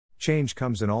Change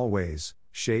comes in all ways,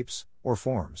 shapes, or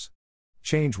forms.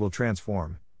 Change will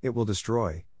transform, it will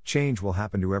destroy, change will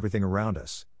happen to everything around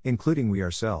us, including we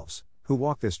ourselves, who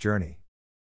walk this journey.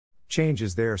 Change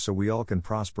is there so we all can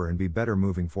prosper and be better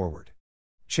moving forward.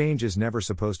 Change is never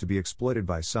supposed to be exploited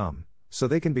by some, so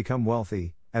they can become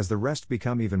wealthy, as the rest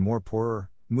become even more poorer,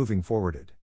 moving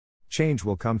forwarded. Change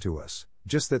will come to us,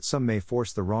 just that some may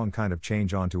force the wrong kind of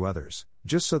change onto others,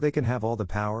 just so they can have all the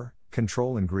power,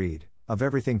 control and greed, of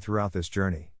everything throughout this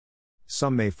journey.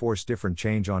 Some may force different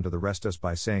change onto the rest of us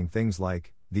by saying things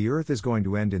like, the earth is going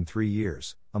to end in 3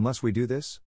 years, unless we do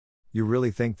this? You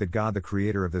really think that God, the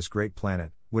creator of this great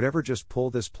planet, would ever just pull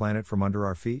this planet from under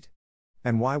our feet?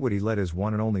 And why would he let his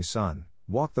one and only Son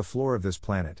walk the floor of this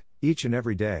planet, each and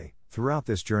every day, throughout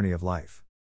this journey of life?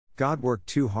 God worked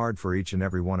too hard for each and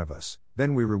every one of us,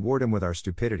 then we reward him with our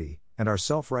stupidity, and our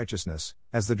self-righteousness,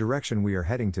 as the direction we are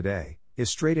heading today, is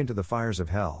straight into the fires of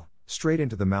hell, straight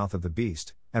into the mouth of the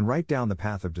beast, and right down the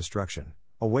path of destruction,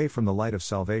 away from the light of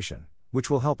salvation, which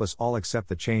will help us all accept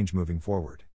the change moving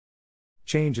forward.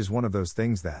 Change is one of those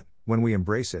things that, when we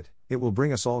embrace it, it will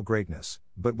bring us all greatness,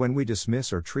 but when we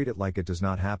dismiss or treat it like it does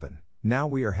not happen, now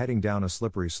we are heading down a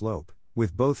slippery slope,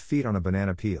 with both feet on a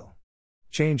banana peel.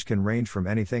 Change can range from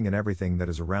anything and everything that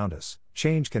is around us.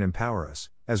 Change can empower us,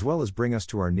 as well as bring us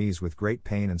to our knees with great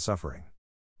pain and suffering.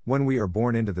 When we are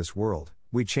born into this world,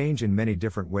 we change in many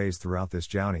different ways throughout this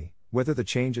journey, whether the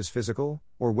change is physical,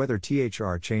 or whether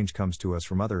change comes to us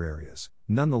from other areas.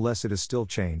 Nonetheless, it is still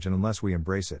change, and unless we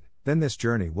embrace it, then this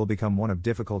journey will become one of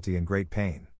difficulty and great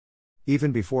pain.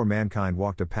 Even before mankind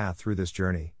walked a path through this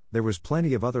journey, there was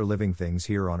plenty of other living things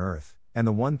here on earth, and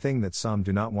the one thing that some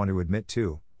do not want to admit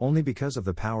to, only because of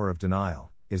the power of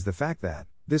denial, is the fact that,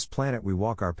 this planet we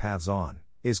walk our paths on,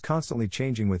 is constantly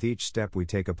changing with each step we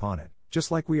take upon it, just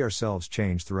like we ourselves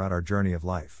change throughout our journey of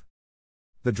life.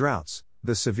 The droughts,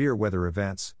 the severe weather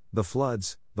events, the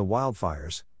floods, the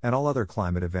wildfires, and all other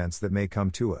climate events that may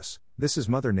come to us, this is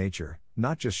Mother Nature,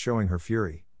 not just showing her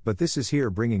fury, but this is here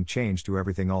bringing change to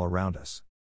everything all around us.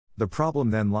 The problem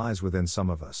then lies within some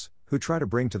of us, who try to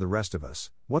bring to the rest of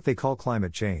us, what they call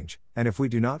climate change, and if we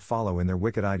do not follow in their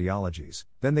wicked ideologies,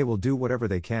 then they will do whatever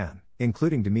they can,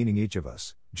 including demeaning each of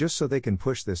us, just so they can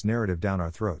push this narrative down our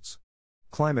throats.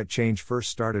 Climate change first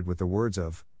started with the words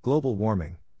of global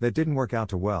warming, that didn't work out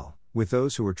too well, with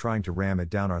those who were trying to ram it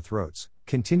down our throats,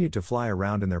 continued to fly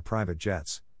around in their private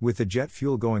jets, with the jet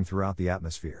fuel going throughout the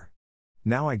atmosphere.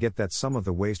 Now I get that some of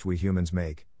the waste we humans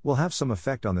make will have some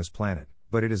effect on this planet,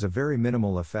 but it is a very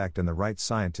minimal effect, and the right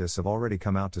scientists have already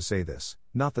come out to say this,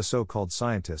 not the so-called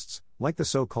scientists, like the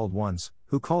so-called ones,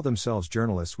 who call themselves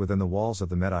journalists within the walls of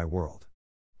the Medi world.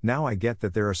 Now I get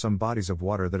that there are some bodies of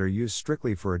water that are used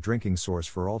strictly for a drinking source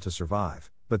for all to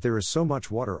survive, but there is so much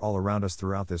water all around us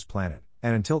throughout this planet,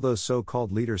 and until those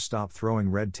so-called leaders stop throwing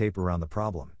red tape around the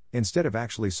problem, instead of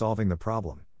actually solving the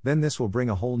problem, then this will bring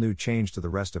a whole new change to the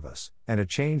rest of us, and a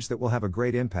change that will have a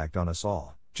great impact on us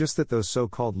all. Just that those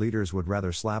so-called leaders would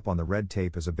rather slap on the red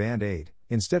tape as a band-aid,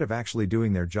 instead of actually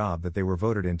doing their job that they were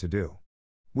voted in to do.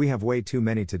 We have way too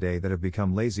many today that have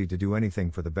become lazy to do anything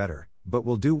for the better, but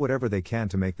will do whatever they can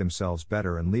to make themselves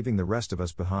better and leaving the rest of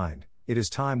us behind. It is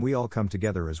time we all come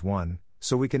together as one,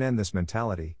 so we can end this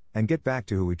mentality, and get back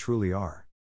to who we truly are.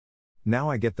 Now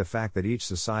I get the fact that each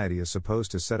society is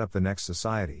supposed to set up the next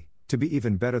society, to be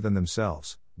even better than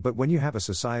themselves, but when you have a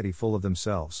society full of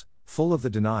themselves, full of the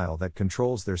denial that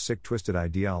controls their sick, twisted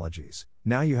ideologies,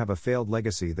 now you have a failed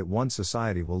legacy that one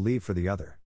society will leave for the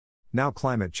other. Now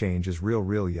climate change is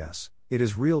real, yes, it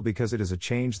is real because it is a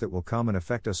change that will come and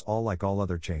affect us all like all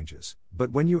other changes,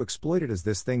 but when you exploit it as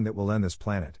this thing that will end this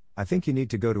planet, I think you need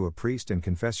to go to a priest and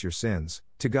confess your sins,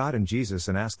 to God and Jesus,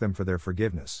 and ask them for their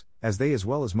forgiveness, as they, as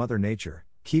well as Mother Nature,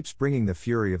 keeps bringing the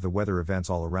fury of the weather events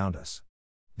all around us.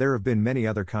 There have been many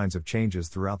other kinds of changes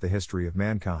throughout the history of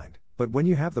mankind, but when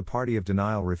you have the party of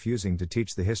denial refusing to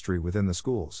teach the history within the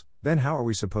schools, then how are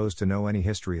we supposed to know any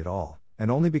history at all? And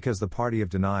only because the party of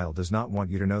denial does not want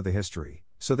you to know the history,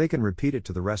 so they can repeat it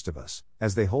to the rest of us,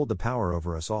 as they hold the power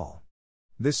over us all.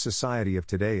 This society of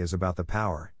today is about the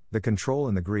power, the control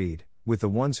and the greed, with the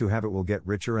ones who have it will get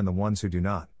richer and the ones who do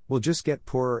not, will just get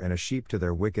poorer and a sheep to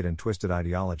their wicked and twisted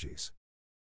ideologies.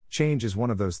 Change is one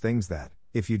of those things that,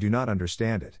 if you do not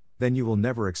understand it, then you will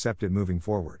never accept it moving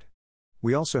forward.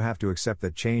 We also have to accept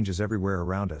that change is everywhere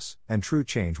around us, and true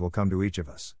change will come to each of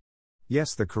us.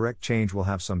 Yes, the correct change will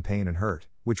have some pain and hurt,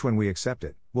 which when we accept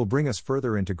it, will bring us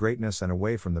further into greatness and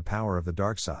away from the power of the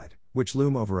dark side, which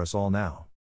loom over us all now.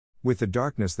 With the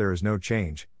darkness there is no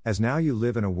change, as now you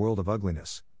live in a world of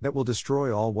ugliness, that will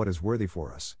destroy all what is worthy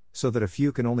for us, so that a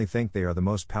few can only think they are the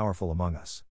most powerful among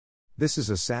us. This is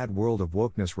a sad world of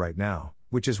wokeness right now,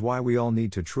 which is why we all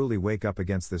need to truly wake up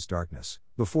against this darkness,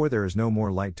 before there is no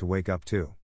more light to wake up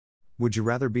to. Would you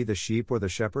rather be the sheep or the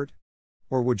shepherd?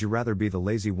 Or would you rather be the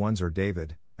lazy ones or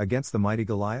David, against the mighty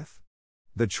Goliath?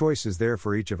 The choice is there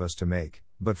for each of us to make,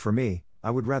 but for me,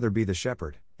 I would rather be the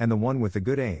shepherd, and the one with the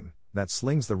good aim, that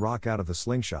slings the rock out of the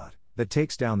slingshot, that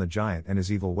takes down the giant and his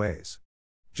evil ways.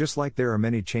 Just like there are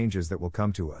many changes that will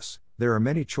come to us, there are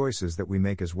many choices that we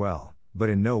make as well, but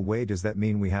in no way does that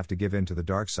mean we have to give in to the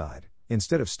dark side,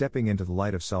 instead of stepping into the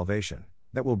light of salvation,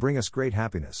 that will bring us great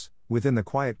happiness, within the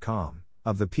quiet calm,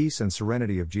 of the peace and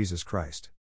serenity of Jesus Christ.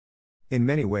 In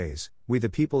many ways, we the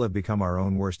people have become our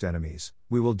own worst enemies.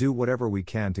 We will do whatever we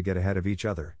can to get ahead of each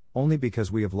other, only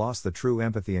because we have lost the true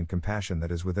empathy and compassion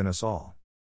that is within us all.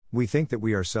 We think that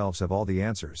we ourselves have all the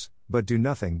answers, but do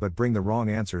nothing but bring the wrong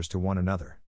answers to one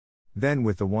another. Then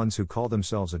with the ones who call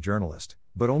themselves a journalist,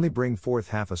 but only bring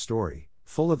forth half a story,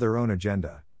 full of their own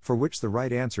agenda, for which the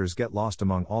right answers get lost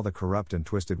among all the corrupt and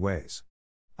twisted ways.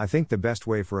 I think the best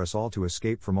way for us all to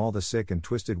escape from all the sick and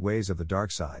twisted ways of the dark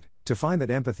side, to find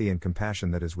that empathy and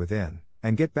compassion that is within,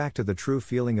 and get back to the true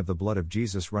feeling of the blood of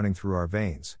Jesus running through our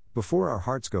veins, before our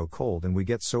hearts go cold and we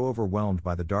get so overwhelmed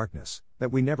by the darkness,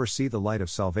 that we never see the light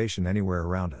of salvation anywhere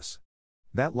around us.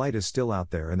 That light is still out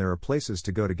there and there are places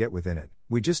to go to get within it.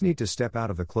 We just need to step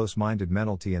out of the close-minded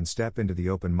mentality and step into the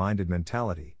open-minded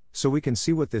mentality, so we can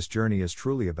see what this journey is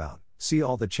truly about, see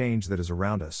all the change that is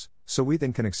around us, so we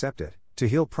then can accept it, to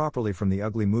heal properly from the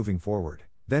ugly moving forward,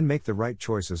 then make the right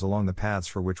choices along the paths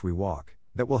for which we walk,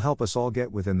 that will help us all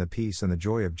get within the peace and the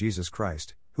joy of Jesus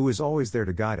Christ, who is always there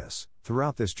to guide us,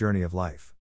 throughout this journey of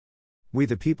life. We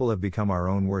the people have become our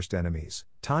own worst enemies.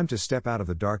 Time to step out of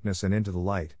the darkness and into the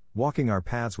light, walking our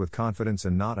paths with confidence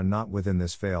and not within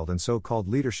this failed and so-called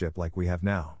leadership like we have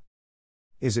now.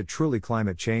 Is it truly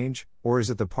climate change, or is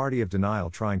it the party of denial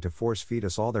trying to force-feed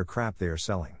us all their crap they are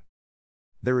selling?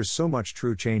 There is so much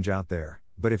true change out there,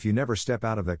 but if you never step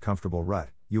out of that comfortable rut,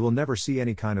 you will never see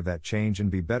any kind of that change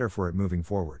and be better for it moving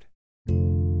forward.